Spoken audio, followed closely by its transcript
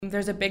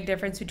There's a big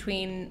difference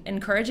between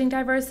encouraging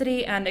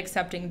diversity and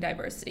accepting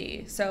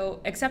diversity.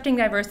 So accepting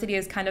diversity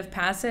is kind of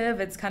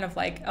passive. It's kind of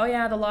like, oh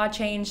yeah, the law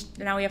changed.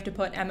 Now we have to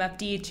put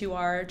MFD to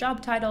our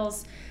job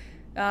titles.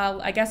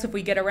 I guess if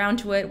we get around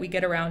to it, we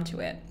get around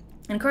to it.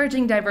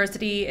 Encouraging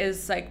diversity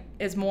is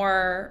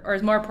more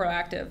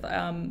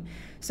proactive.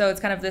 So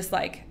it's kind of this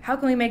like, how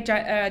can we make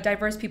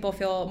diverse people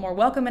feel more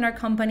welcome in our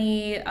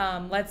company?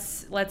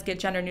 Let's get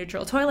gender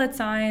neutral toilet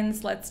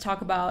signs. Let's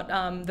talk about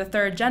the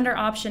third gender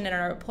option in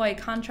our employee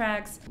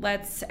contracts.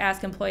 Let's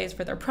ask employees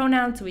for their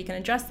pronouns so we can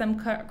address them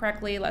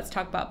correctly. Let's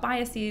talk about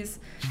biases.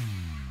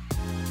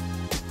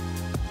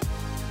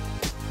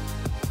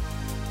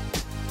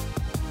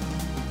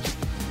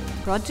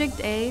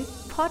 Project A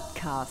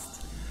Podcast.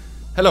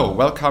 Hello,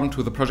 welcome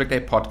to the Project A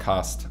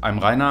podcast. I'm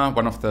Rainer,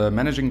 one of the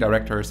managing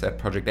directors at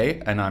Project A,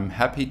 and I'm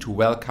happy to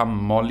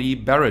welcome Molly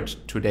Barrett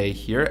today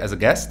here as a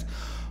guest.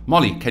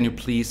 Molly, can you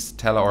please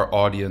tell our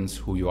audience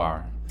who you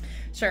are?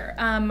 Sure.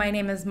 My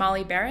name is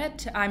Molly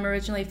Barrett. I'm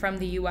originally from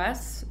the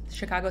US,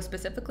 Chicago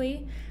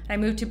specifically. I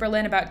moved to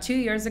Berlin about 2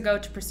 years ago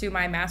to pursue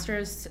my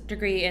master's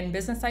degree in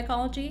business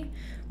psychology.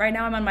 Right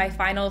now I'm on my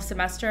final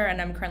semester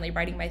and I'm currently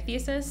writing my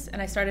thesis,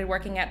 and I started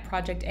working at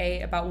Project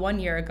A about 1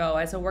 year ago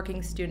as a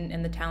working student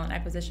in the talent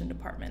acquisition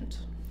department.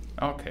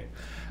 Okay.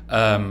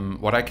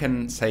 What I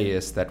can say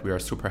is that we are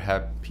super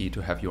happy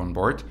to have you on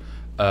board.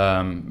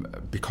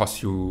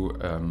 Because you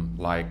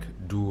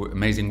do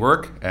amazing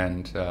work,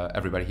 and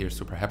everybody here is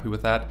super happy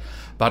with that,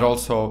 but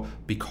also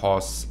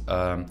because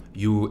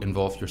you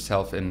involve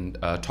yourself in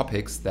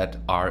topics that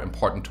are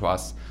important to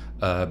us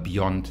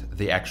beyond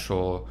the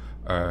actual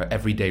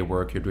everyday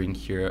work you're doing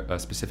here,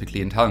 specifically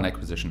in talent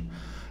acquisition.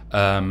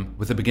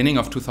 With the beginning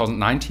of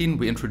 2019,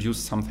 we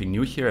introduced something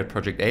new here at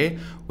Project A,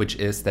 which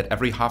is that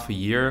every half a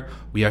year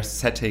we are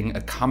setting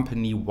a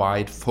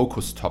company-wide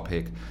focus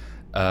topic.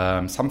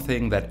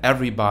 Something that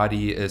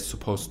everybody is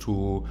supposed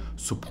to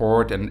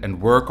support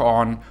and work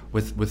on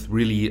with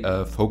really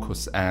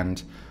focus,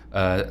 and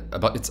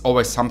but it's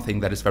always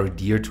something that is very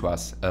dear to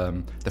us.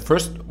 The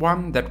first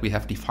one that we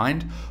have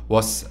defined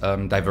was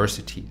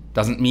diversity.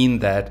 Doesn't mean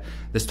that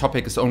this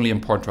topic is only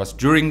important to us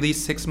during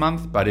these 6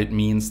 months, but it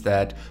means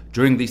that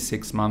during these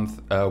 6 months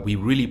we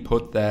really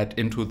put that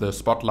into the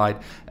spotlight,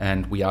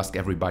 and we ask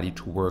everybody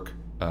to work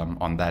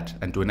on that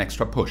and do an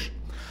extra push.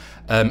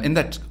 In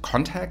that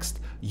context,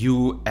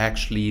 you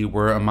actually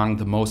were among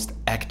the most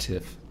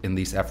active in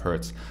these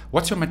efforts.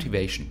 What's your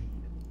motivation?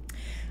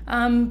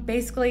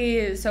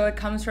 Basically, so it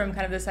comes from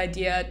kind of this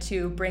idea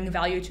to bring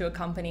value to a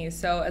company.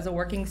 So as a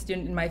working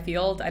student in my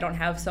field, I don't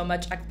have so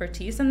much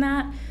expertise in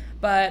that.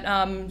 But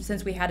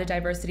since we had a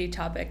diversity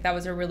topic, that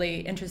was a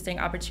really interesting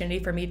opportunity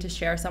for me to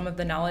share some of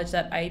the knowledge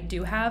that I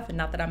do have. And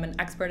not that I'm an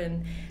expert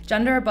in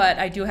gender, but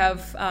I do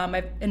have,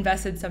 I've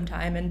invested some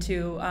time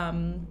into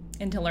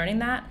learning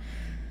that.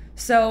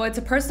 So it's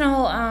a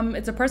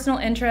personal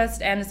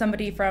interest, and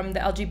somebody from the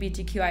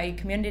LGBTQIA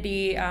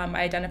community. I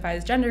identify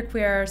as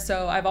genderqueer,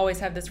 so I've always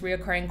had this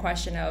reoccurring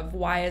question of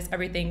why is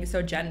everything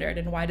so gendered,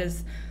 and why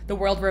does the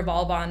world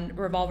revolve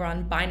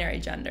around binary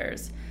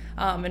genders?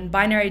 And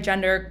binary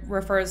gender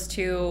refers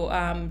to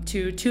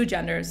two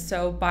genders.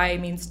 So bi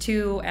means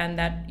two, and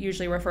that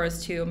usually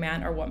refers to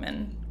man or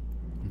woman.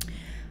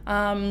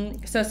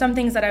 So some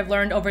things that I've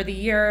learned over the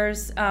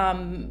years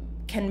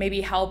can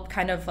maybe help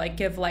kind of like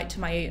give light to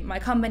my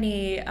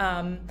company,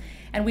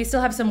 and we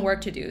still have some work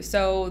to do.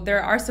 So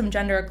there are some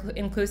gender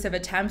inclusive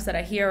attempts that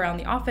I hear around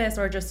the office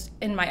or just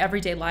in my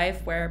everyday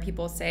life where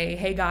people say,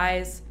 hey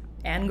guys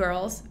and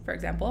girls, for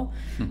example.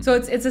 So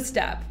it's a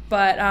step,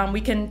 but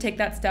we can take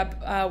that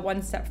step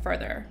one step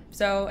further.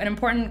 So an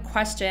important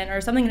question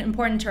or something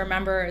important to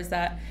remember is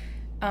that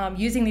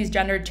using these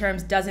gendered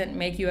terms doesn't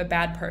make you a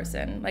bad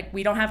person. Like,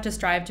 we don't have to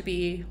strive to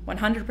be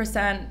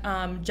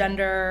 100%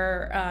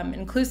 gender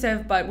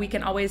inclusive, but we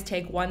can always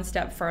take one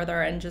step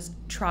further and just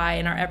try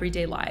in our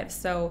everyday lives.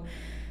 So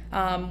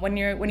when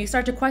you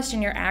start to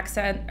question your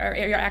accent or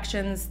your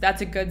actions,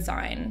 that's a good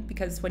sign,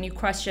 because when you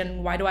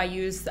question, why do I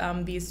use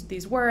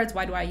these words?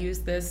 Why do I use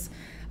these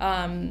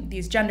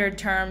gendered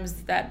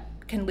terms? That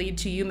can lead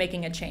to you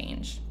making a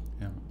change.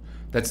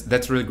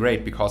 That's really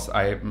great, because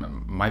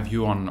my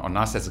view on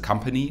us as a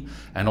company,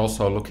 and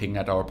also looking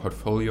at our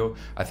portfolio,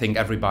 I think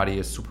everybody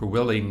is super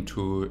willing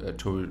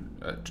to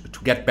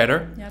get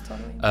better. Yeah,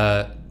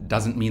 totally.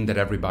 Doesn't mean that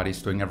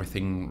everybody's doing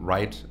everything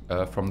right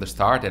from the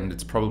start, and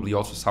it's probably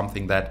also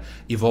something that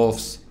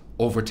evolves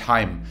over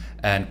time.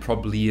 And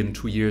probably in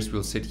 2 years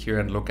we'll sit here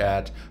and look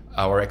at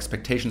our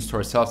expectations to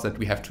ourselves that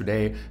we have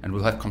today, and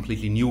we'll have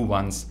completely new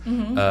ones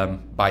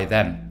by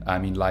then. I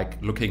mean,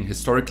 like, looking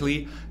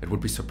historically, it would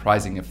be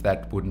surprising if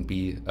that wouldn't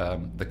be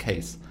the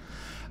case.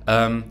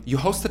 You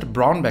hosted a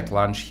brown bag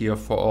lunch here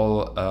for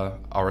all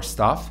our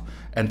staff,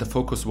 and the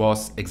focus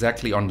was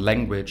exactly on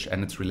language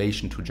and its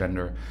relation to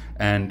gender.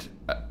 And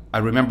I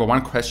remember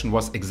one question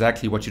was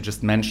exactly what you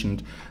just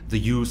mentioned, the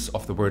use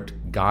of the word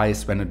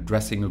guys when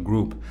addressing a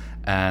group.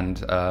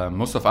 And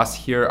most of us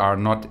here are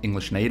not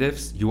English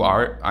natives. You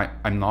are,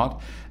 I'm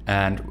not.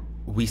 And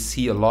we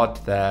see a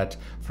lot that,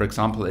 for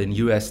example, in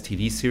US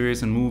TV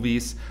series and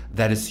movies,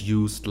 that is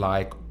used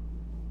like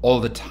all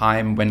the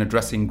time when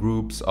addressing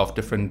groups of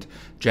different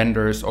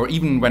genders, or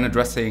even when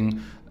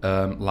addressing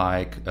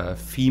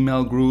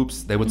female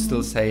groups, they would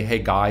still say, "Hey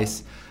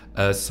guys."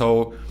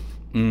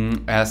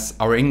 As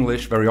our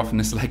English very often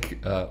is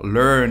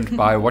learned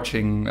by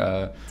watching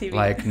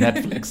like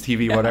Netflix,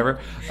 TV, whatever.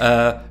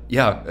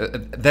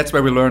 That's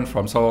where we learn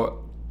from.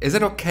 So is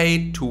it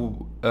okay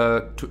to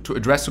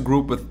address a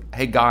group with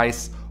 "Hey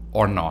guys"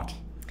 or not?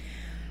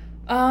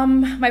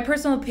 My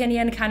personal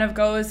opinion kind of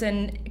goes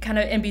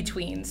in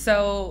between.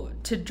 So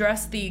to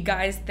address the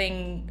guys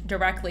thing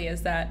directly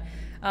is that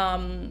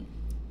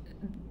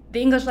the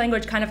English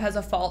language kind of has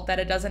a fault that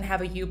it doesn't have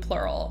a you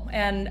plural.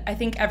 And I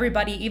think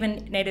everybody,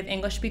 even native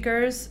English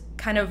speakers,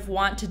 kind of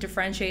want to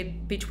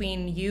differentiate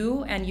between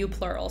you and you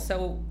plural.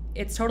 So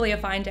it's totally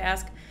fine to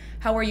ask,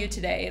 "How are you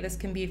today?" This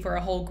can be for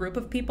a whole group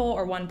of people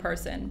or one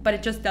person, but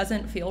it just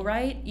doesn't feel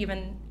right,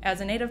 even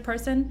as a native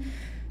person.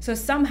 So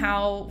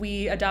somehow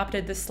we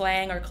adopted the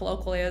slang or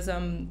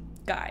colloquialism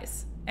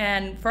 "guys."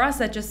 And for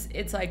us,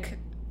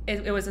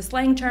 it was a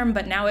slang term,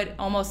 but now it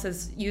almost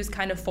is used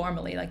kind of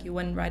formally, like you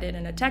wouldn't write it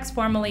in a text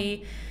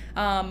formally.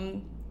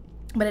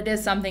 But it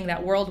is something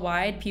that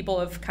worldwide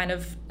people have kind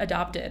of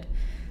adopted.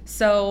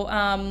 So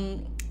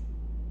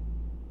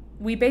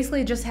we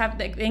basically just have,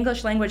 the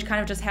English language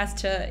kind of just has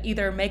to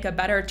either make a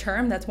better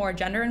term that's more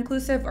gender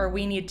inclusive, or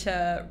we need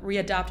to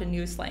readopt a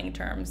new slang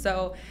term.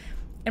 So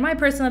in my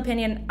personal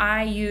opinion,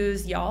 I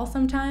use y'all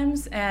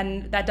sometimes,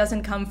 and that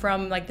doesn't come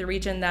from like the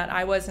region that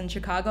I was in,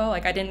 Chicago.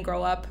 Like, I didn't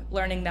grow up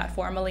learning that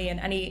formally in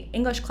any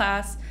English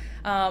class.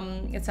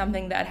 It's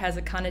something that has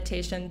a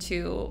connotation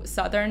to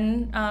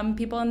Southern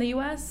people in the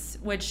US,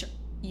 which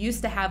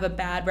used to have a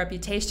bad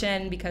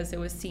reputation because it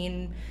was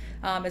seen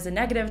as a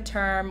negative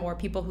term, or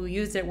people who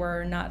used it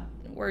were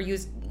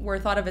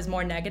thought of as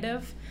more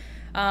negative.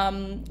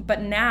 But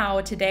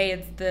now,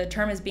 today, the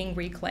term is being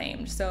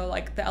reclaimed. So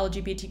like the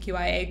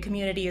LGBTQIA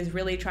community is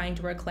really trying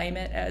to reclaim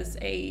it as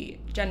a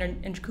gender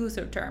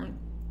inclusive term.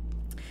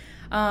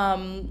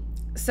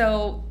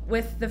 So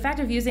with the fact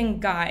of using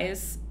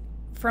guys,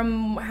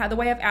 from the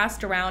way I've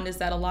asked around, is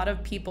that a lot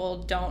of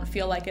people don't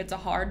feel like it's a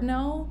hard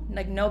no.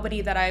 Like,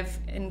 nobody that I've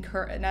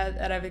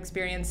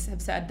experienced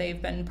have said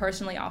they've been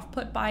personally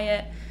off-put by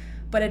it.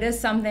 But it is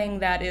something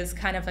that is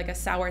kind of like a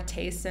sour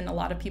taste in a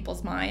lot of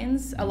people's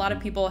minds. A lot of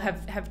people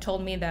have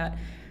told me that,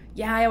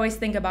 yeah, I always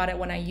think about it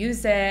when I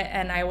use it,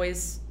 and I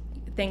always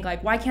think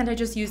like, why can't I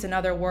just use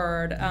another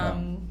word?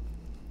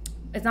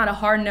 It's not a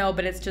hard no,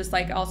 but it's just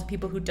like also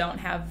people who don't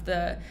have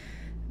the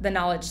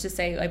knowledge to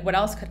say like, what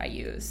else could I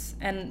use?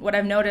 And what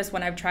I've noticed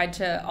when I've tried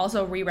to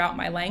also reroute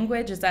my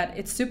language is that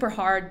it's super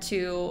hard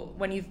to,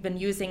 when you've been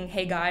using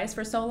 "hey guys"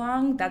 for so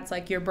long, that's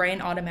like your brain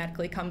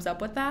automatically comes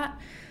up with that.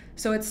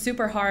 So it's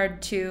super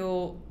hard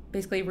to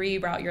basically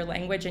reroute your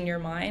language in your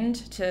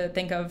mind to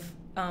think of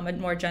a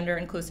more gender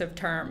inclusive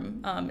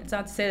term. It's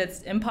not to say that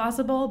it's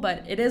impossible,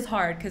 but it is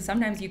hard because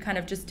sometimes you kind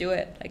of just do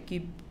it,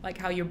 like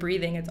how you're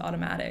breathing, it's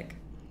automatic.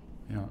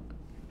 Yeah.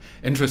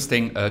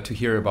 Interesting to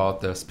hear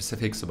about the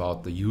specifics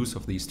about the use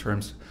of these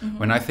terms.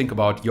 When I think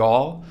about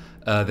y'all,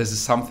 this is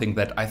something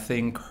that I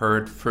think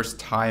heard first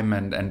time,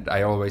 and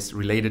I always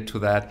related to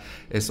that,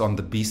 is on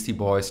the Beastie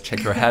Boys'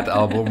 Check Your Head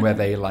album, where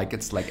they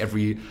it's like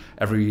every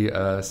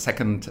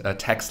second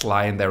text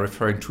line they're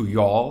referring to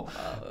y'all.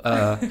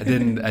 I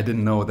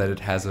didn't know that it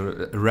has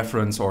a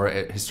reference or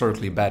a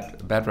historically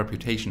bad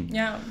reputation.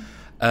 Yeah.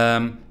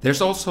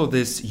 There's also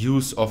this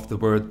use of the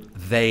word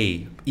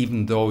 "they,"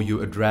 even though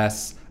you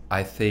address,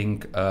 I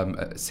think,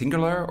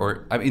 singular,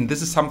 or I mean,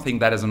 this is something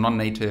that as a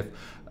non-native,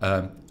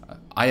 I'm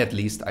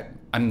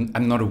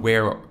not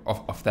aware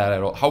of that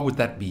at all. How would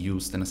that be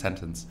used in a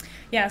sentence?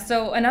 Yeah,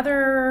 so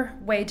another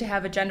way to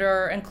have a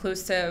gender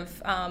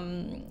inclusive,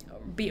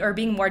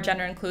 being more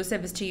gender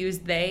inclusive, is to use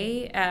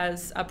 "they"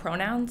 as a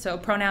pronoun. So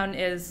pronoun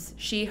is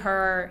she,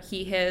 her,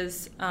 he,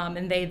 his,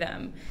 and they,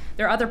 them.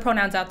 There are other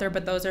pronouns out there,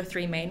 but those are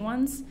three main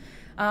ones.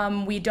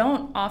 We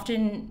don't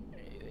often...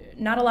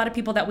 Not a lot of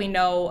people that we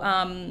know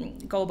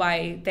go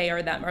by they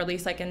or them, or at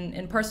least like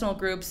in personal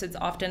groups, it's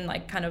often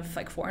like kind of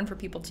like foreign for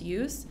people to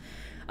use.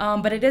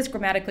 But it is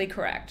grammatically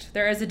correct.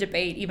 There is a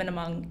debate even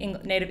among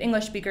native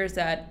English speakers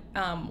that,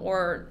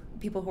 or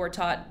people who are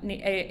taught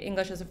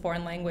English as a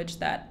foreign language,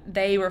 that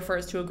they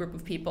refers to a group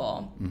of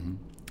people. Mm-hmm.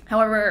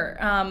 However,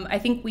 I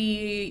think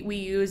we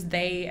use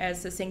they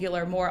as a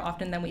singular more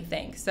often than we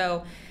think.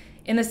 So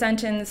in the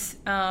sentence,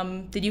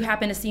 did you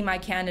happen to see my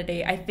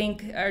candidate?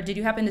 Or did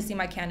you happen to see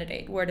my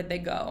candidate? Where did they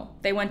go?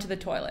 They went to the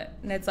toilet.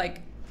 And it's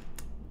like,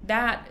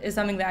 that is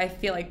something that I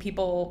feel like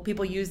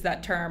people use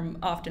that term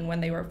often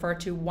when they refer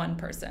to one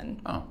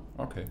person. Oh,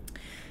 okay.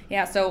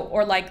 Yeah, so,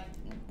 or like,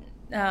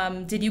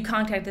 did you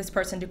contact this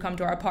person to come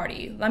to our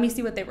party? Let me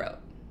see what they wrote.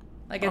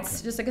 Like,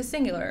 it's just like a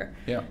singular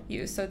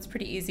use, so it's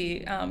pretty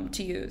easy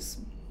to use.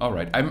 All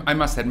right. I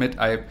must admit,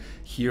 I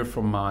hear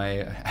from my,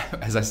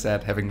 as I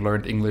said, having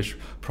learned English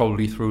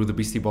probably through the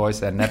Beastie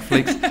Boys and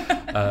Netflix,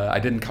 I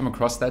didn't come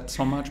across that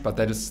so much, but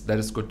that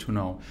is good to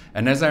know.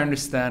 And as I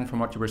understand from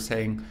what you were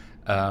saying,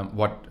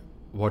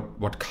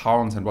 what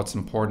counts and what's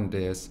important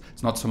is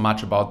it's not so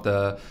much about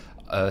the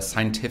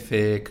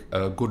scientific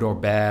good or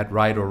bad,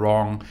 right or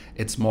wrong.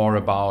 It's more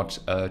about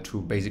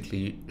to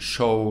basically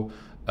show.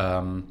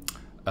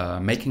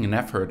 Making an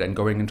effort and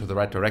going into the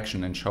right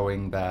direction and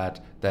showing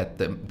that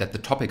the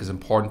topic is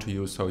important to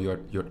you, so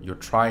you're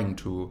trying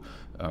to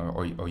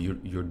or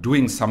you're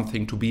doing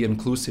something to be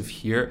inclusive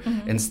here,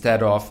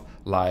 instead of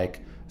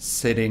like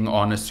sitting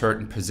on a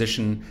certain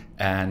position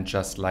and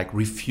just like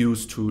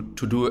refuse to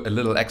do a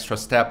little extra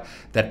step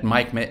that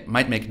might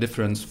make a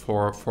difference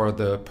for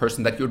the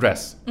person that you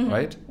address,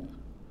 right?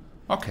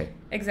 Okay.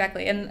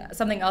 Exactly. And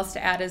something else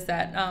to add is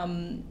that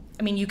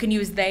you can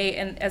use they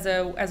as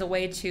a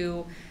way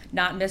to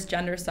not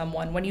misgender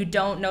someone. When you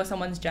don't know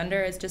someone's gender,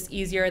 it's just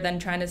easier than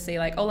trying to say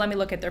like, oh, let me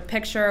look at their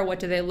picture. What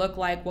do they look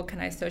like? What can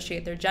I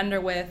associate their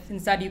gender with?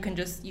 Instead, you can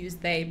just use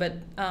they. But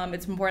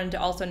it's important to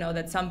also know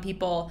that some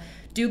people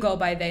do go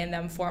by they and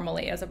them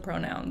formally as a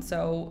pronoun.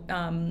 So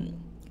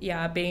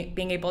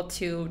being able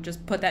to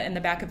just put that in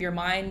the back of your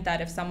mind,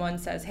 that if someone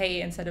says, hey,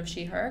 instead of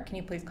she, her, can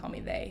you please call me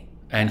they?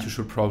 And you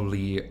should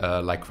probably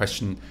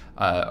question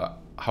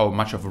how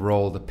much of a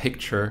role the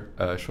picture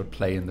should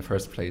play in the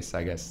first place,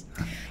 I guess.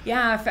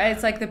 Yeah,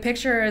 it's like the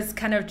picture is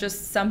kind of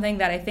just something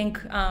that I think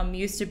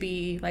used to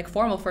be like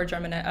formal for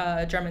German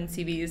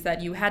CVs,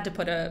 that you had to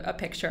put a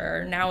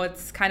picture. Now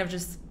it's kind of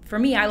just, for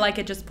me, I like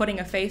it just putting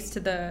a face to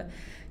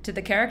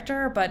the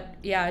character, but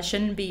yeah, it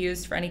shouldn't be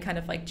used for any kind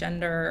of like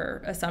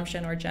gender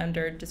assumption or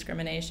gender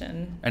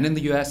discrimination. And in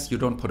the US, you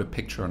don't put a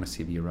picture on a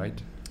CV, right?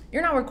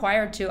 You're not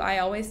required to. I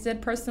always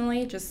did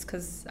personally, just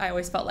because I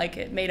always felt like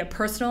it made a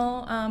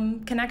personal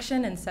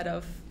connection instead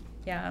of,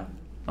 Okay.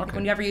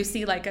 Whenever you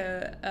see like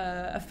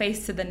a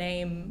face to the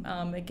name,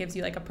 it gives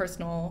you like a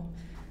personal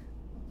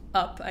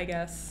up, I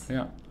guess.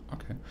 Yeah.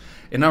 Okay.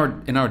 In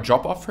our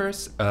job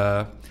offers,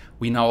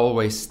 we now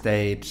always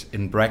state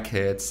in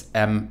brackets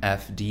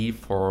MFD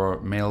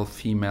for male,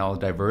 female,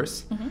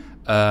 diverse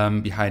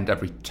behind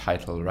every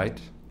title,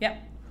 right? Yeah.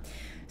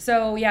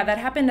 So that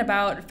happened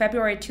about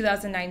February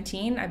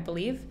 2019, I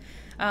believe.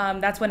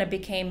 That's when it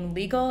became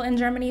legal in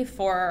Germany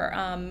for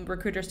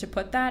recruiters to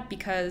put that,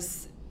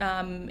 because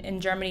in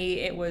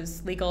Germany it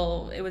was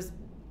legal.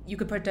 You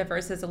could put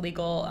diverse as a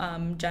legal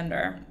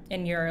gender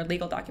in your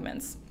legal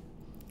documents.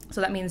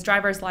 So that means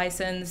driver's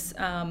license,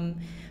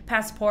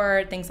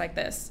 passport, things like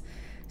this.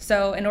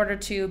 So in order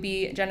to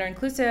be gender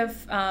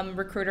inclusive,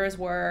 recruiters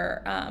we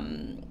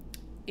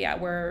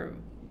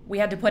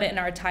had to put it in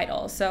our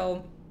title.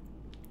 So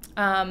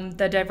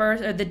the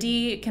diverse, or the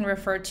D, can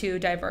refer to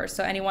diverse.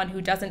 So anyone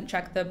who doesn't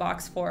check the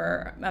box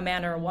for a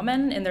man or a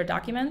woman in their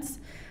documents,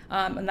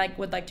 and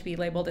would like to be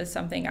labeled as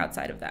something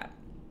outside of that.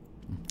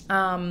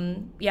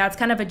 It's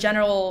kind of a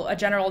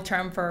general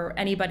term for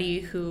anybody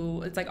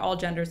who, it's like all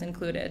genders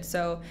included.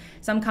 So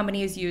some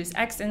companies use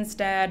X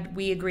instead.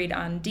 We agreed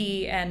on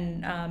D,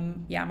 and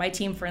my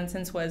team, for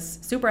instance, was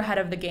super ahead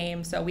of the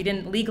game. So we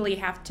didn't legally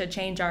have to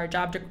change our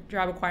job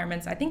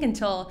requirements, I think,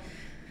 until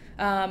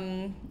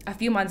a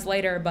few months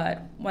later.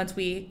 But once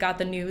we got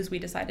the news, we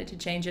decided to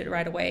change it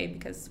right away,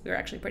 because we were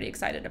actually pretty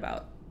excited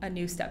about a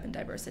new step in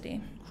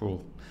diversity.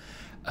 Cool.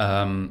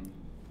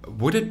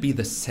 Would it be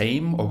the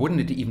same, or wouldn't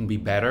it even be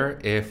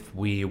better if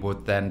we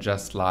would then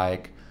just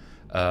leave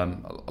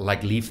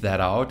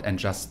that out and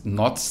just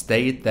not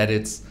state that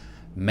it's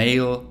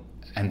male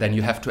and then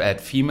you have to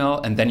add female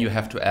and then you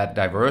have to add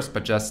diverse,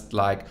 but just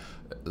like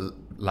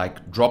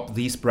drop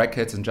these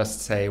brackets and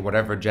just say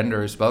whatever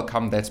gender is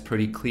welcome? That's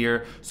pretty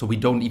clear. So we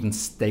don't even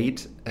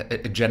state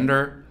a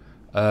gender,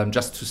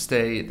 just to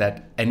say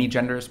that any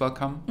gender is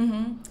welcome.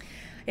 Mm-hmm.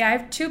 Yeah, I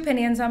have two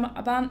opinions on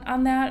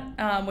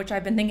that, which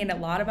I've been thinking a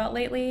lot about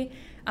lately.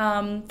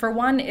 For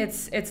one,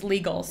 it's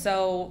legal.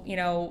 So,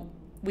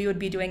 we would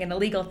be doing an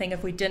illegal thing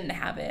if we didn't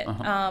have it.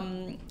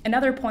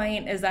 Another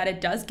point is that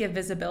it does give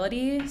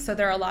visibility. So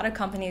there are a lot of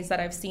companies that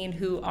I've seen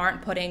who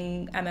aren't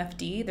putting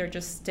MFD. They're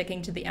just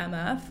sticking to the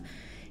MF.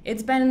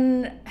 It's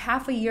been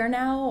half a year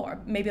now, or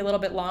maybe a little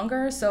bit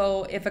longer.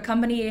 So if a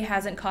company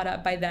hasn't caught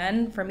up by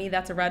then, for me,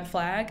 that's a red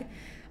flag.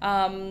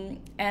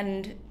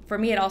 And for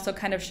me, it also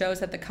kind of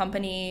shows that the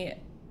company,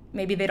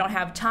 maybe they don't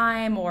have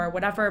time or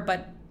whatever,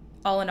 but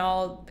all in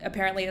all,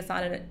 apparently it's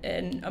not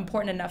an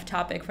important enough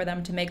topic for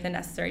them to make the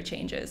necessary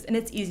changes. And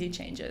it's easy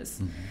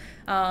changes.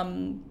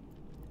 Mm-hmm.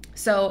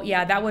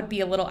 That would be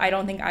a little, I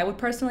don't think I would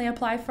personally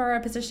apply for a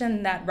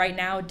position that right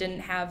now didn't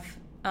have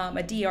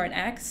a D or an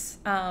X.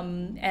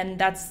 And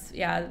that's,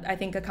 I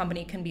think a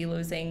company can be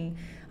losing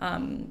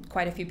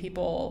quite a few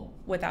people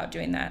without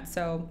doing that.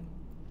 So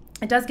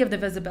it does give the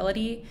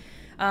visibility.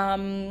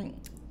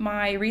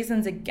 My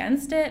reasons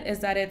against it is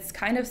that it's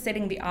kind of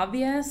stating the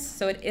obvious.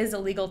 So it is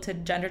illegal to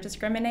gender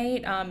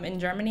discriminate in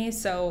Germany.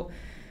 So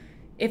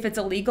if it's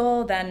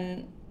illegal,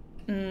 then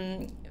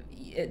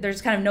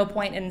there's kind of no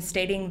point in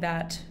stating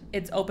that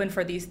it's open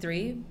for these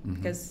three, mm-hmm.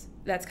 because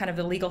that's kind of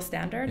the legal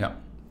standard. Yeah.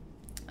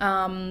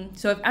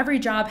 So if every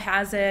job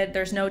has it,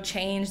 there's no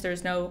change,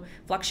 there's no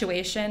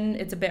fluctuation,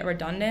 it's a bit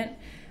redundant.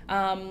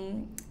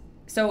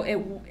 So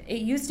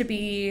it used to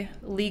be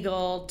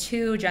legal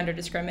to gender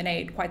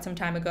discriminate quite some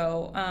time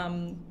ago.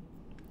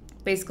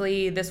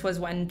 Basically, this was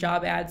when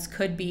job ads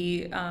could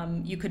be,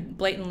 you could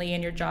blatantly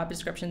in your job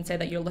description say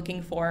that you're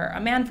looking for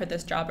a man for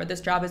this job, or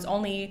this job is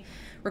only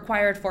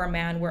required for a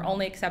man, we're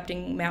only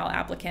accepting male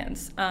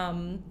applicants.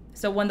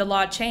 So when the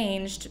law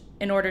changed,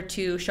 in order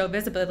to show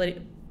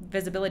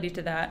visibility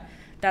to that,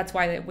 that's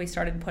why we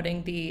started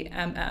putting the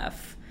MF.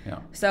 Yeah.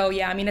 So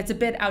yeah, I mean, it's a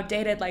bit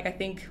outdated. Like, I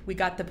think we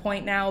got the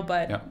point now,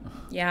 but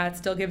yeah, it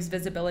still gives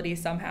visibility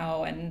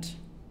somehow, and it's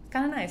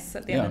kind of nice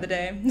at the end of the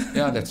day.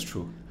 Yeah, that's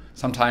true.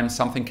 Sometimes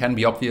something can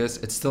be obvious.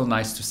 It's still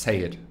nice to say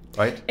it,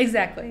 right?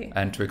 Exactly.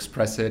 And to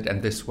express it,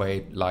 and this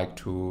way, like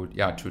to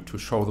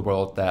show the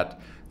world that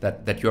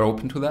you're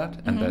open to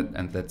that,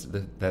 and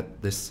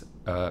that this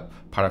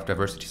part of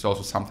diversity is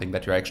also something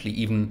that you're actually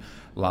even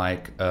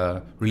like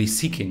really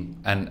seeking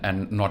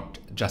and not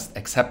just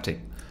accepting,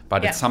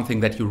 but it's something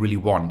that you really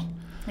want.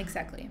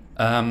 Exactly.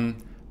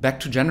 Back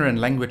to gender and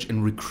language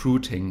in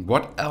recruiting.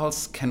 What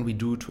else can we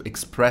do to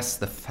express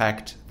the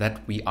fact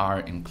that we are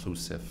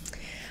inclusive?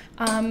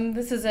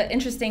 This is an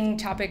interesting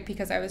topic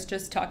because I was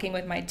just talking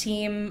with my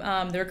team,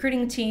 the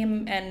recruiting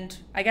team, and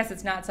I guess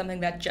it's not something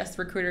that just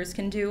recruiters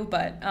can do,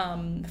 but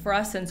for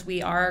us, since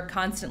we are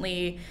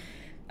constantly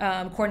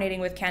coordinating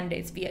with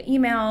candidates via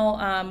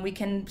email, we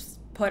can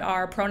put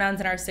our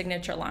pronouns in our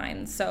signature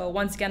lines. So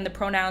once again, the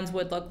pronouns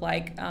would look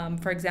like,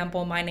 for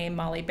example, my name,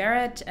 Molly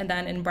Barrett, and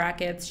then in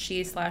brackets,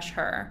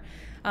 she/her.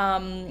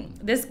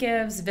 This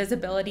gives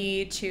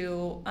visibility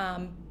to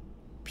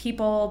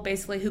people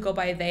basically who go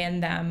by they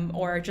and them,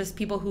 or just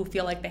people who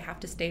feel like they have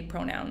to state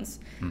pronouns.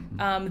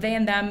 They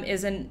and them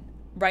isn't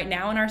right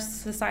now in our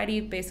society,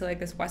 basically like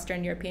this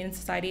Western European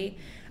society.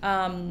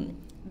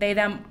 They,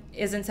 them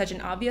isn't such an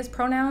obvious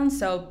pronoun,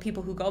 so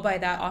people who go by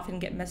that often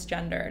get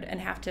misgendered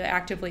and have to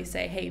actively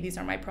say, hey, these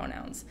are my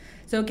pronouns.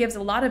 So it gives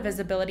a lot of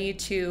visibility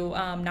to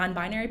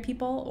non-binary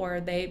people,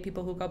 or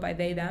people who go by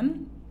they,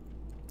 them.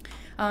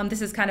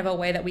 This is kind of a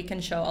way that we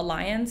can show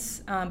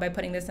alliance by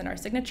putting this in our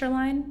signature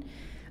line.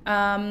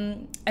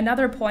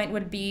 Another point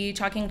would be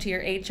talking to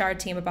your HR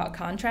team about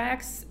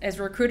contracts. As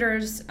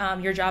recruiters,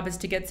 your job is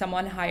to get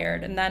someone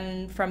hired, and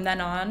then from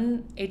then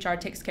on, HR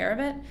takes care of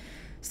it.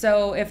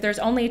 So if there's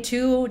only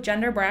 2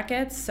 gender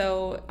brackets,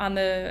 so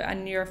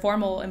on your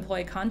formal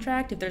employee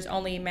contract, if there's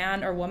only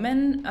man or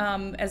woman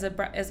as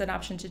an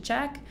option to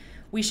check,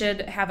 we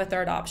should have a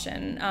third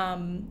option,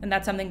 and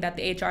that's something that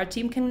the HR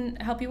team can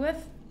help you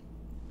with.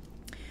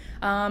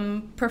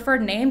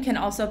 Preferred name can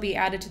also be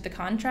added to the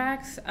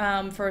contracts.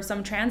 For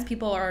some trans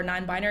people or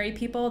non-binary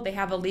people, they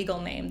have a legal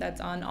name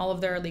that's on all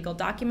of their legal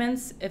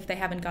documents if they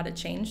haven't got it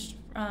changed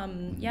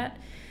yet.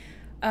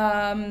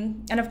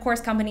 And of course,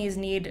 companies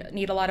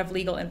need a lot of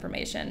legal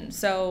information.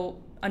 So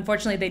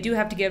unfortunately, they do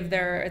have to give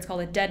it's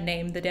called a dead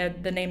name,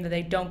 the name that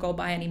they don't go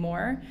by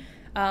anymore.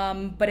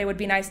 But it would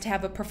be nice to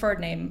have a preferred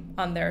name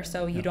on there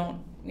so you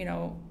don't,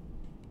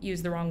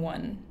 use the wrong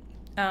one.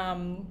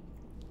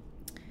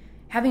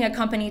 Having a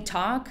company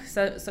talk,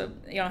 so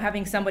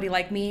having somebody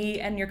like me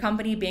and your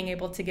company being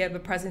able to give a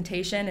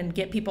presentation and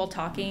get people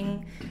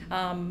talking.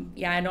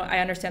 I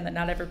understand that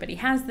not everybody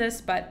has this,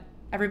 but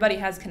everybody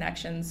has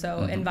connections.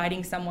 So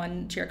inviting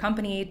someone to your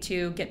company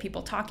to get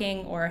people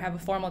talking or have a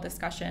formal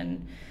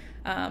discussion.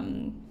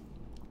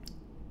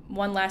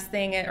 One last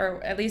thing,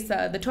 or at least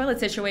the toilet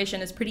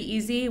situation is pretty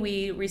easy.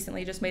 We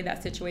recently just made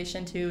that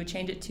situation to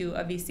change it to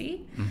a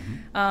VC.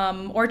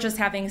 Or just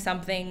having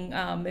something,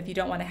 if you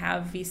don't want to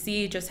have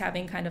VC, just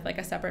having kind of like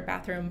a separate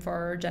bathroom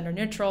for gender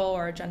neutral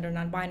or gender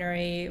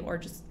non-binary, or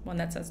just one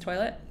that says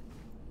toilet.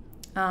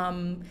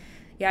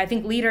 I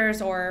think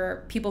leaders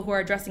or people who are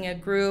addressing a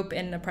group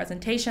in a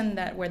presentation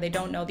where they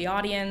don't know the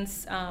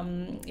audience,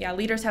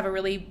 leaders have a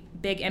really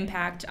big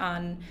impact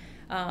on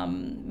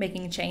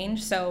making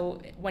change.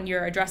 So when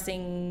you're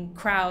addressing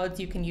crowds,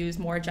 you can use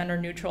more gender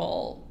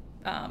neutral,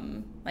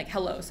 like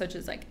hello, such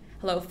as like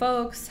hello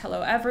folks,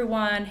 hello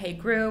everyone, hey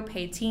group,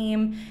 hey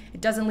team.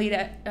 It doesn't leave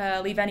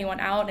anyone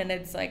out, and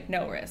it's like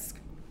no risk.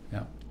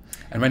 Yeah.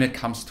 And when it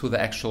comes to the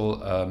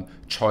actual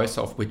choice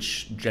of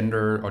which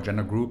gender or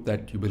gender group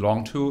that you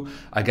belong to,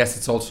 I guess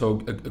it's also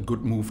a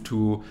good move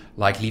to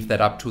like leave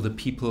that up to the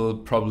people,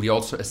 probably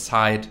also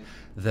aside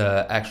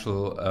the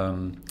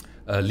actual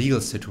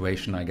legal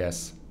situation, I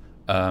guess.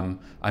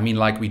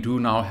 Like we do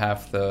now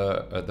have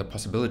the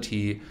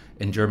possibility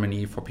in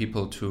Germany for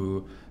people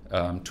to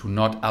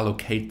not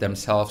allocate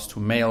themselves to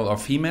male or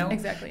female.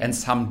 Exactly. And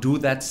some do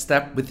that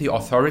step with the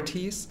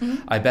authorities.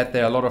 I bet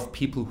there are a lot of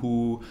people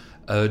who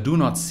do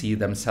not see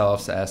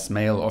themselves as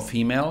male or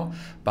female,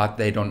 but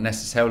they don't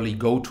necessarily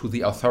go to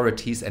the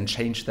authorities and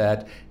change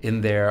that in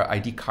their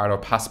ID card or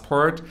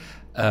passport.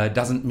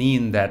 Doesn't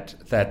mean that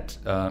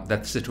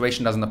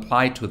situation doesn't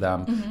apply to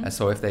them. And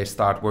so if they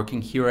start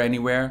working here or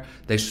anywhere,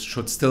 they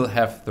should still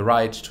have the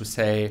right to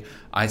say,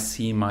 I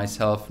see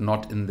myself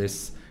not in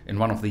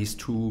one of these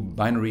 2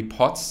 binary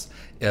pots.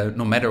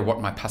 no matter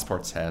what my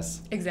passport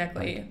says.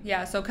 Exactly. Right?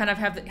 Yeah. So kind of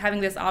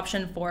having this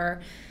option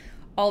for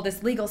all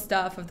this legal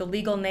stuff of the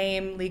legal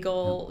name,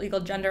 legal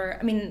gender.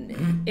 I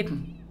mean, if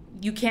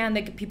you can,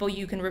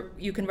 you can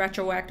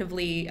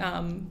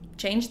retroactively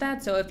change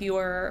that. So if you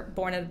were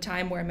born at a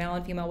time where male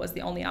and female was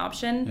the only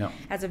option,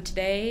 as of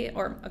today,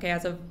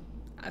 as of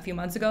a few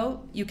months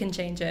ago, you can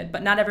change it.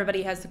 But not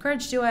everybody has the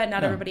courage to do it.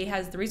 Not everybody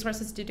has the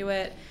resources to do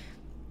it.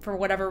 For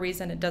whatever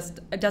reason, it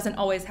doesn't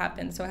always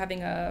happen. So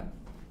having a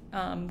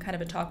kind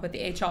of a talk with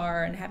the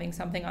HR and having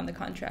something on the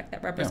contract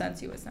that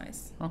represents you is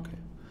nice. Okay.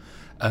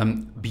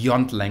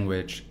 Beyond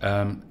language,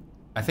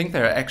 I think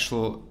there are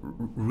actual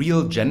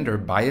real gender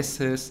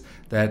biases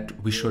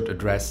that we should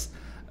address.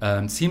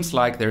 Seems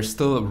like there's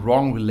still a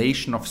wrong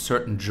relation of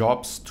certain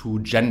jobs to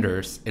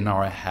genders in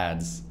our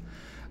heads.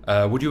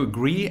 Would you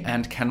agree,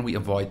 and can we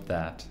avoid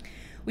that?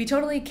 We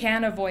totally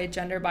can avoid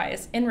gender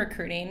bias in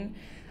recruiting.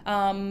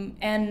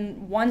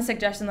 And one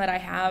suggestion that I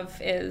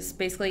have is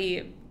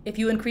basically if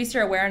you increase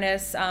your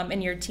awareness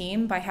in your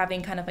team by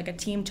having kind of like a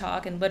team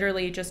talk and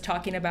literally just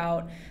talking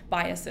about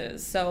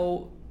biases.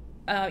 So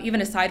even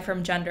aside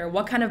from gender,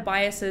 what kind of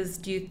biases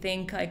do you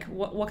think, like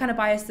what kind of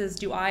biases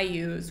do I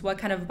use? What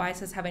kind of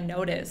biases have I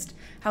noticed?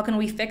 How can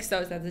we fix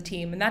those as a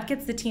team? And that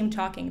gets the team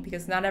talking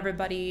because not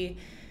everybody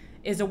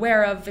is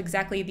aware of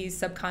exactly these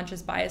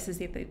subconscious biases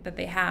that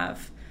they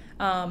have.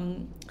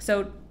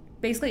 So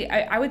basically,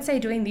 I would say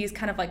doing these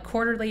kind of like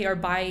quarterly or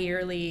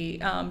bi-yearly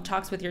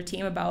talks with your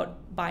team about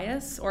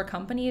bias or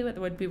company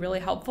would be really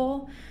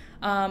helpful.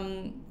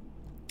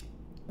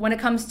 When it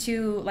comes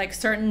to like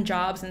certain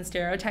jobs and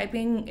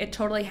stereotyping, it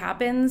totally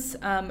happens.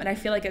 And I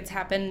feel like it's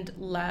happened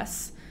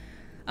less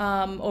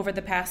over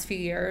the past few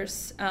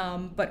years.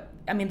 But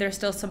I mean, there's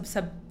still some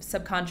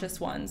subconscious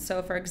ones.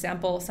 So for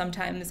example,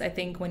 sometimes I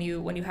think when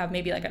you have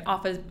maybe like an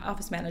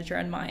office manager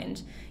in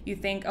mind, you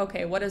think,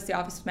 okay, what does the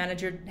office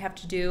manager have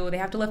to do? They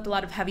have to lift a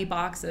lot of heavy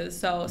boxes.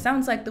 So it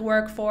sounds like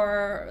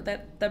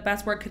the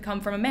best work could come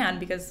from a man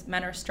because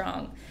men are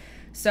strong.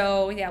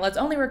 So yeah, let's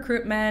only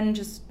recruit men,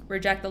 just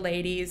reject the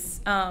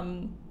ladies.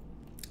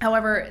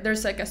 However,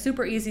 there's like a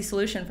super easy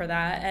solution for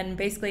that. And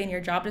basically in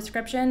your job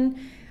description,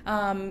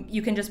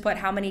 you can just put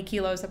how many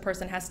kilos a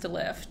person has to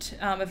lift.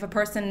 If a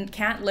person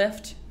can't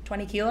lift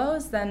 20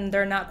 kilos, then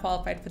they're not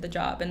qualified for the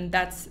job. And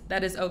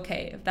that is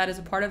okay. If that is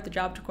a part of the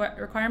job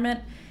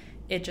requirement,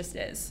 it just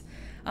is.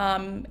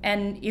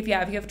 And if you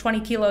have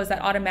 20 kilos,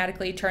 that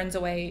automatically turns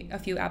away a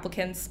few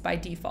applicants by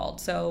default.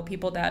 So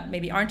people that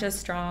maybe aren't as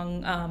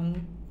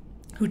strong,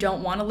 who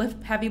don't want to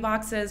lift heavy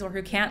boxes or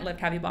who can't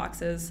lift heavy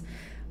boxes.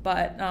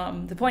 But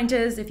the point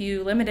is, if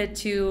you limit it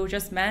to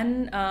just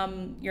men,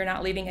 you're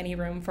not leaving any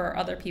room for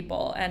other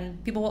people,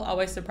 and people will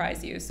always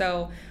surprise you.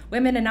 So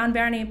women and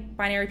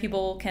non-binary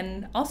people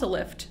can also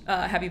lift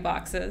heavy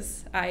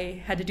boxes.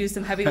 I had to do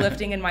some heavy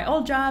lifting in my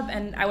old job,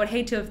 and I would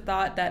hate to have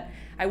thought that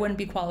I wouldn't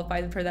be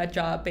qualified for that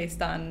job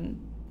based on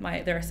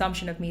their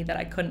assumption of me that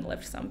I couldn't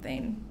lift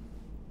something.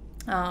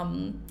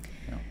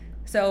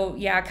 So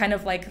yeah, kind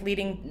of like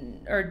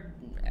leading, or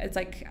it's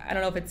like, I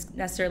don't know if it's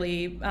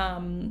necessarily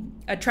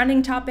a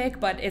trending topic,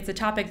 but it's a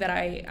topic that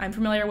I'm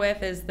familiar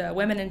with, is the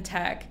women in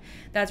tech.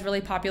 That's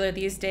really popular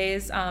these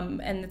days.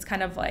 And it's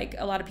kind of like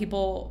a lot of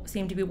people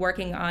seem to be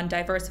working on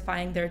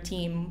diversifying their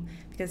team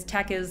because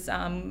tech is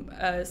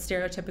a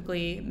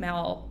stereotypically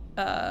male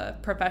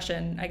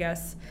profession, I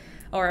guess,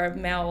 or a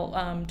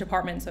male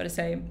department, so to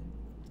say.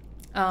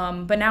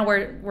 But now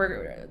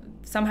we're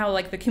somehow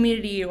like the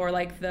community or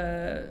like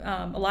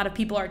a lot of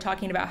people are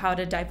talking about how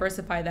to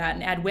diversify that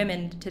and add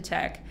women to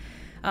tech.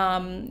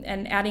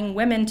 And adding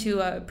women to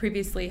a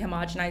previously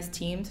homogenized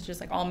team, such as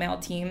like all male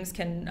teams,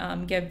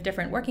 can give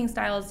different working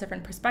styles,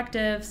 different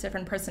perspectives,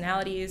 different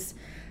personalities.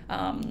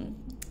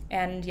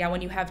 And yeah,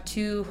 when you have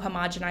too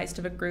homogenized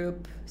of a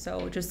group,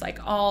 so just like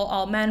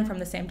all men from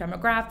the same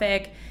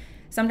demographic,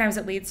 sometimes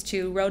it leads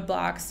to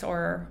roadblocks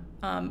or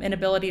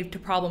inability to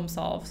problem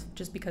solve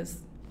just because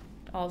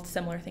all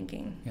similar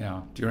thinking.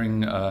 Yeah,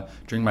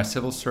 during my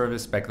civil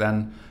service back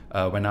then,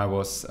 when I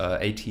was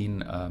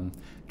 18,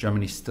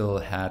 Germany still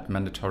had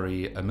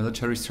mandatory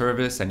military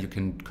service, and you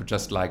could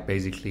just like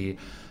basically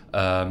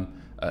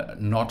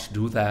not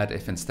do that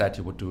if instead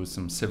you would do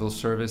some civil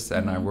service.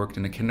 And I worked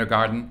in a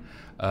kindergarten.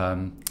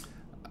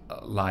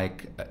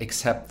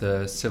 Except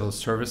the civil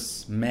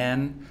service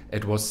men,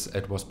 it was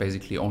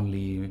basically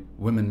only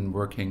women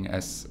working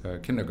as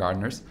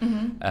kindergartners.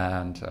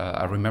 And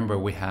I remember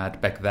we had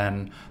back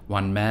then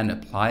one man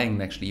applying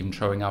and actually even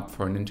showing up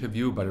for an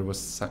interview, but it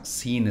was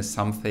seen as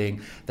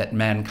something that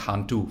men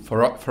can't do.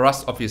 For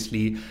us,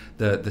 obviously,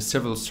 the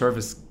civil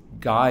service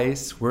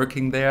guys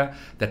working there,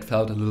 that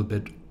felt a little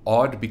bit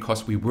odd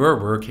because we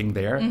were working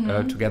there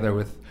together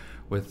with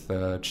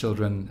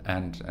children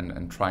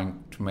and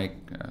trying to make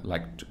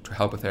to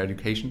help with their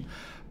education.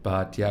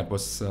 But yeah, it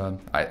was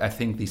I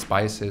think these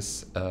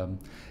biases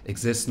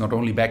exist not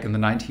only back in the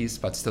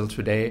 90s but still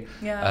today.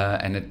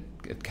 And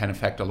it can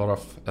affect a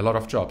lot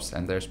of jobs,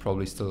 and there's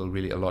probably still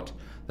really a lot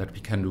that we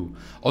can do.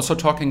 Also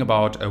talking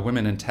about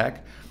women in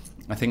tech,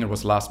 I think it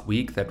was last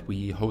week that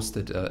we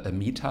hosted a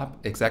meetup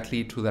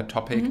exactly to that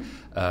topic.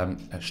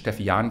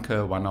 Steffi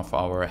Janke, one of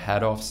our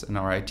head-offs in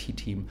our IT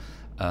team,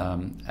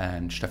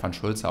 and Stefan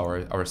Schulz,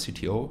 our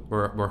CTO,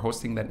 were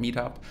hosting that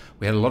meetup.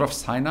 We had a lot of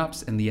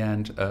signups. In the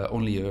end,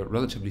 only a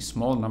relatively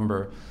small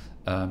number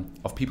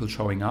of people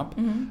showing up,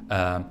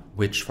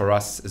 which for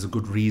us is a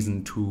good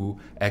reason to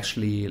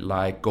actually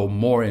like go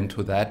more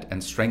into that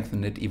and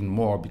strengthen it even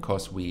more,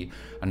 because we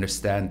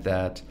understand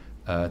that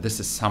this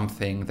is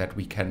something that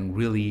we can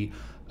really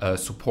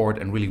support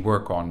and really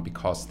work on,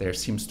 because there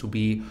seems to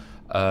be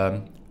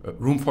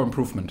room for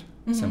improvement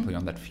simply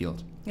on that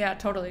field. Yeah,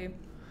 totally.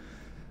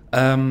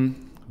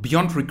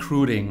 Beyond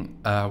recruiting,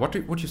 what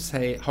would you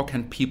say, how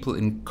can people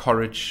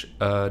encourage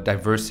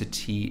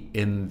diversity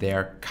in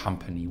their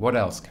company? What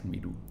else can we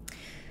do?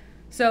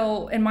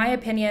 So in my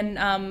opinion,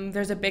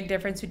 there's a big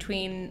difference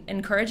between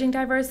encouraging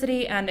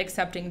diversity and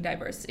accepting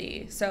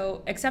diversity.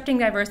 So accepting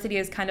diversity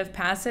is kind of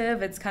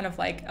passive. It's kind of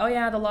like, oh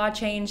yeah, the law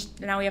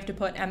changed. Now we have to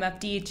put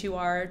MFD to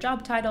our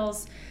job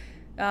titles.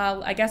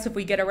 I guess if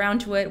we get around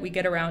to it, we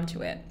get around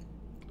to it.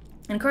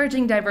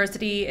 Encouraging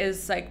diversity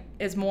is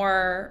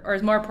more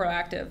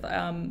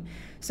proactive.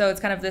 So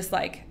it's kind of this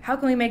like, how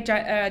can we make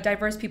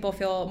diverse people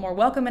feel more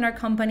welcome in our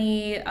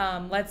company?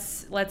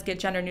 Let's get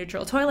gender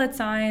neutral toilet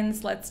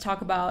signs. Let's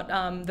talk about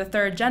the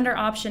third gender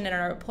option in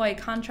our employee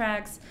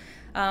contracts.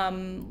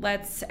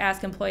 Let's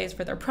ask employees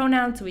for their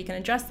pronouns so we can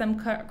address them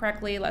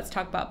correctly. Let's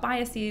talk about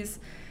biases.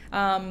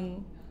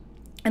 And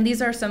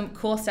these are some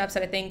cool steps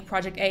that I think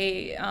Project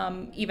A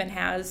even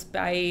has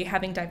by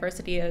having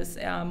diversity as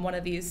one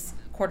of these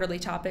quarterly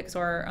topics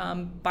or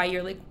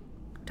bi-yearly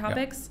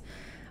topics.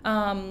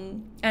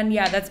 And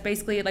yeah, that's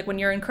basically like when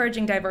you're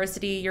encouraging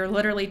diversity, you're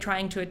literally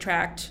trying to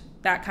attract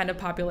that kind of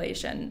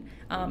population.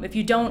 If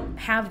you don't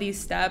have these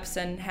steps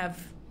and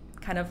have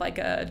kind of like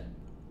a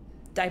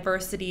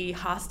diversity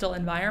hostile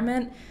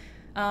environment,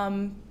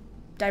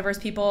 diverse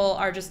people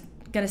are just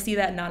going to see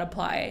that and not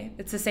apply.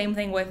 It's the same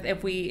thing with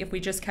if we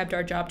just kept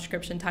our job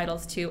description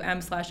titles to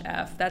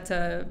M/F. That's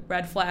a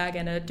red flag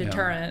and a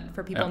deterrent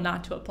for people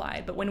not to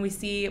apply. But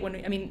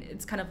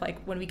it's kind of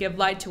like when we give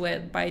light to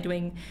it by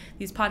doing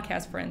these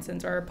podcasts, for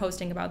instance, or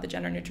posting about the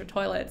gender neutral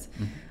toilets.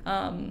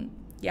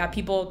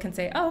 People can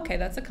say, oh, okay,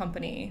 that's a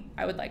company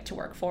I would like to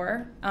work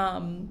for.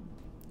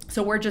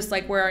 So we're just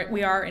like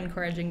we are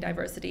encouraging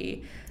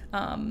diversity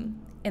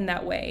in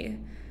that way.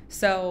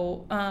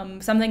 So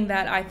something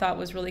that I thought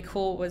was really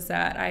cool was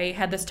that I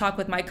had this talk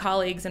with my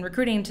colleagues in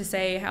recruiting to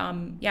say,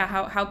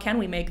 how can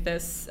we make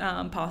this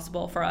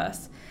possible for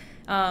us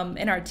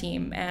in our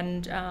team?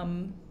 And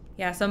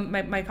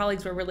my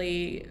colleagues were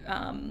really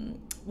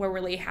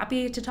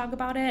happy to talk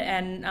about it.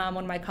 And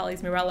one of my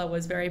colleagues, Mirella,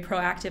 was very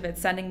proactive at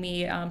sending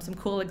me some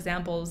cool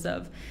examples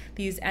of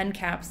these end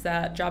caps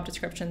that job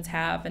descriptions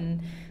have.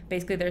 And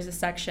basically there's a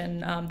section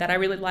that I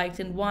really liked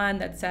in one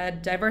that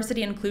said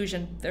diversity and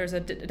inclusion. There's a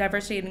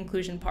diversity and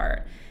inclusion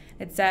part.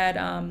 It said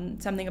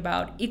something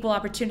about equal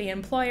opportunity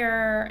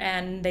employer,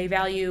 and they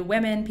value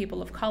women,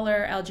 people of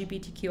color,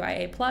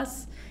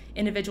 LGBTQIA+,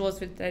 individuals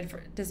with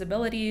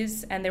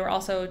disabilities. And they were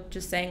also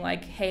just saying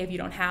like, hey, if you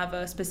don't have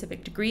a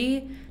specific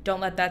degree, don't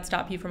let that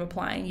stop you from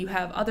applying. You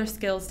have other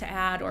skills to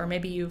add, or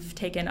maybe you've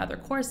taken other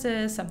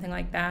courses, something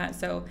like that.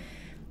 So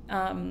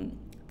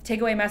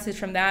takeaway message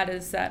from that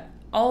is that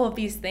all of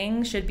these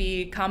things should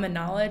be common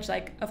knowledge.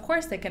 Like, of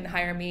course they can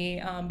hire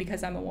me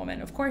because I'm a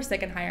woman. Of course they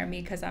can hire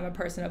me because I'm a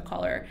person of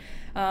color.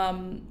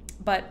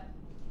 But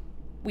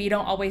we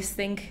don't always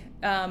think,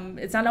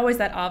 it's not always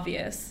that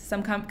obvious.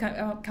 Some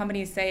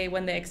companies say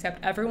when they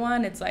accept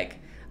everyone, it's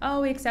like,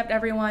 oh, we accept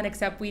everyone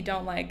except we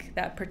don't like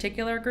that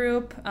particular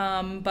group.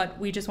 But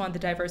we just want the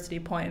diversity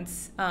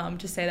points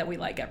to say that we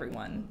like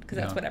everyone, because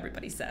that's what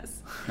everybody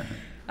says.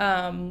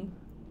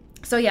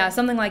 So yeah,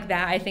 something like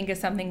that I think is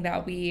something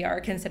that we are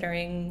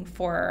considering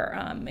for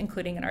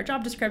including in our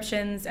job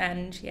descriptions.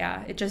 And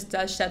yeah, it just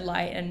does shed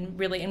light and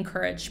really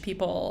encourage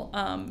people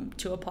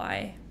to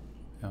apply.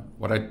 Yeah.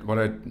 What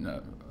I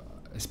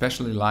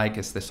especially like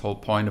is this whole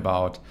point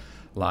about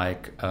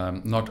like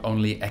not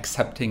only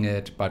accepting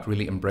it but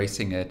really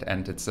embracing it,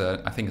 and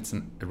I think it's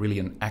really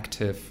an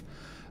active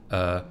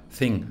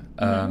thing.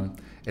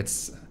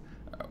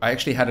 I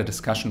actually had a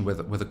discussion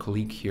with a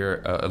colleague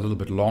here a little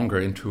bit longer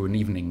into an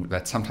evening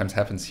that sometimes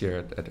happens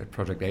here at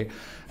Project A.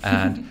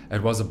 And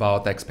it was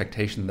about the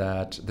expectation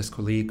that this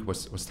colleague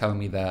was telling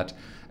me that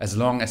as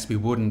long as we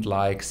wouldn't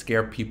like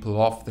scare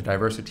people off, the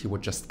diversity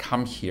would just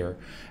come here.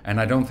 And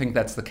I don't think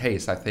that's the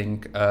case. I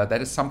think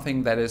that is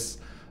something that is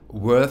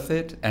worth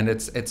it. And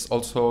it's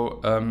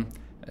also...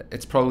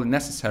 it's probably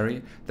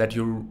necessary that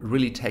you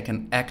really take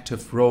an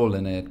active role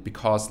in it,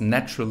 because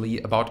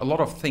naturally about a lot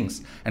of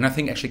things, and I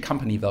think actually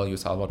company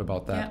values are a lot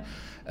about that.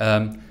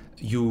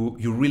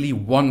 You really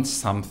want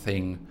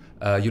something.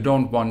 You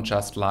don't want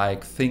just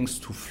like things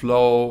to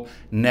flow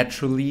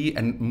naturally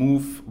and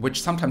move,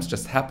 which sometimes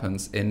just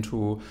happens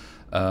into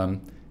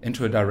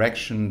into a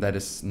direction that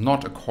is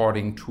not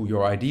according to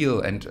your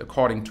ideal and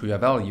according to your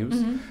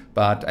values.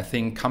 But I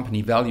think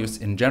company values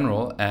in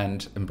general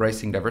and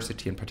embracing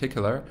diversity in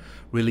particular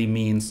really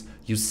means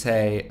you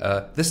say,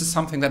 this is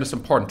something that is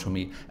important to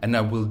me, and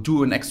I will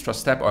do an extra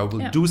step, or I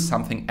will do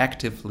something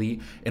actively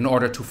in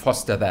order to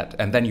foster that.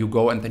 And then you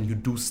go and then you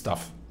do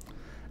stuff.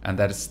 And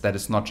that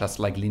is not just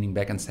like leaning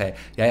back and say,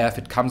 yeah, if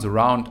it comes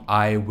around,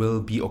 I will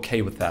be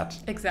okay with that.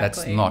 Exactly.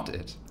 That's not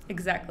it.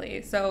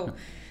 Exactly. So,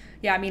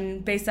 yeah, I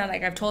mean, based on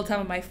like I've told some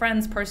of my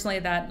friends personally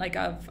that like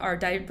of our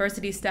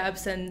diversity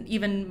steps, and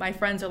even my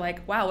friends are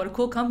like, wow, what a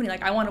cool company.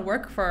 Like, I want to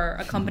work for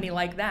a company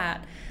like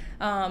that.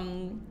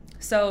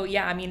 So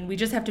yeah, I mean, we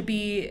just have to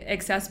be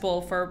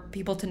accessible for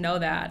people to know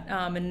that.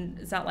 And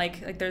it's not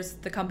like there's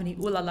the company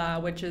Ooh La La,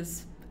 which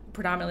is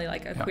predominantly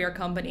like a queer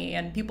company,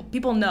 and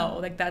people know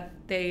like that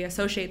they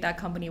associate that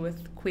company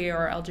with queer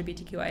or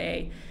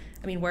LGBTQIA.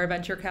 I mean, we're a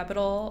venture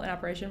capital, an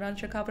operation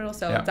venture capital,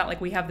 so it's not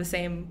like we have the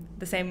same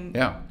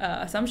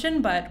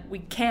assumption, but we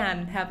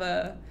can have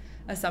a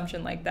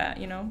assumption like that,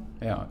 you know?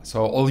 Yeah.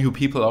 So all you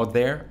people out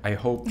there, I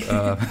hope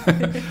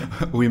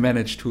we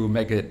managed to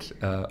make it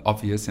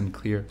obvious and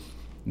clear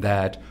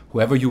that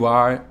whoever you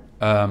are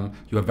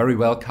very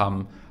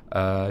welcome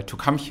to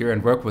come here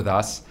and work with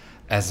us,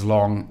 as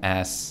long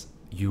as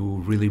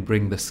you really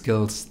bring the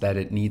skills that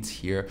it needs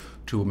here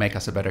to make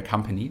us a better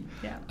company.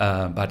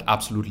 But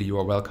absolutely, you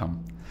are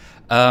welcome.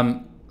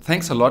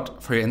 Thanks a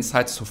lot for your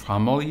insights so far,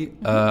 Molly.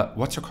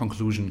 What's your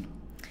conclusion?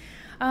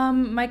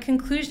 My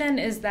conclusion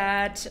is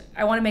that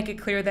I want to make it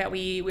clear that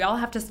we all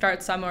have to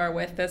start somewhere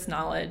with this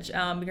knowledge.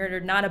 You're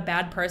not a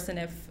bad person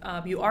if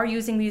you are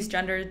using these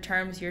gender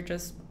terms. You're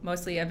just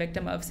mostly a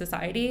victim of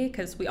society,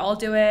 because we all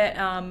do it,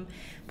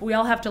 but we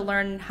all have to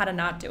learn how to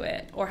not do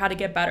it or how to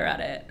get better at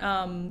it.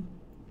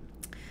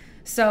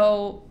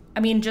 So, I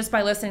mean, just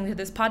by listening to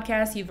this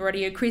podcast, you've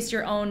already increased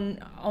your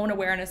own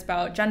awareness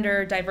about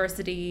gender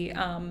diversity.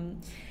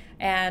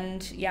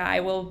 And yeah, I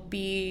will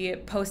be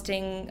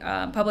publishing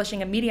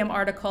a Medium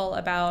article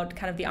about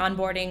kind of the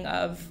onboarding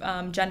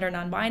of gender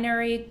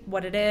non-binary,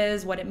 what it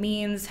is, what it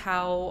means,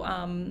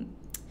 how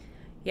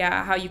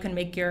you can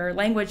make your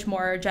language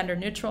more gender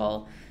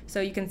neutral.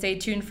 So you can stay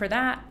tuned for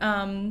that.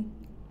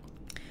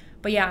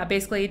 But yeah,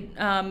 basically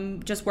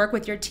just work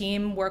with your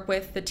team, work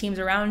with the teams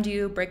around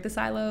you, break the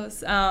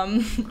silos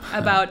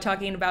about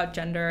talking about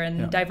gender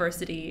and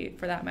diversity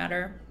for that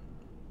matter.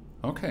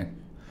 Okay.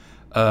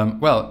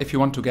 Well, if you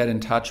want to get in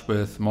touch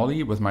with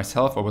Molly, with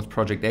myself, or with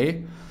Project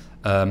A,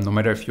 no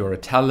matter if you're a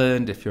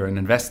talent, if you're an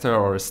investor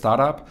or a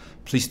startup,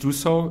 please do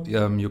so.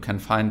 You can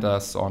find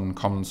us on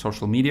common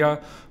social media.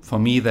 For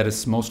me, that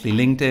is mostly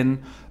LinkedIn.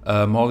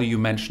 Molly, you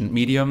mentioned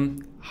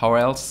Medium. How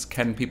else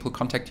can people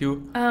contact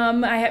you?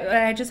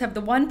 I just have the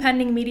one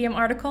pending Medium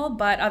article,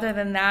 but other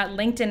than that,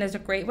 LinkedIn is a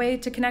great way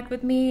to connect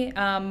with me.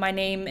 My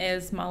name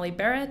is Molly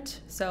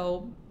Barrett,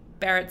 so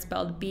Barrett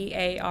spelled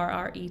Barrett.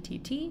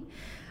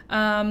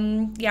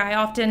 I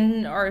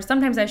often, or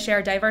sometimes I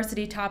share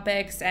diversity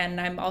topics, and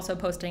I'm also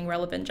posting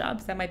relevant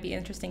jobs that might be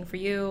interesting for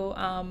you.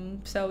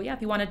 So yeah,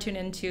 if you want to tune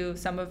into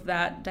some of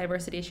that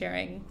diversity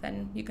sharing,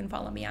 then you can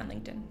follow me on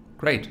LinkedIn.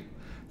 Great.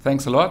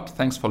 Thanks a lot.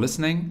 Thanks for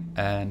listening,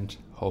 and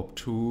hope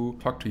to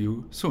talk to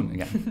you soon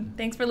again.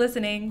 Thanks for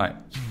listening. Bye.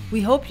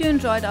 We hope you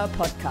enjoyed our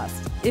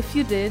podcast. If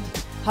you did,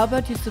 how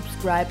about you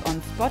subscribe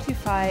on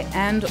Spotify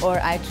and or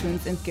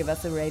iTunes and give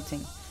us a rating.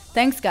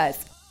 Thanks,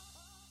 guys.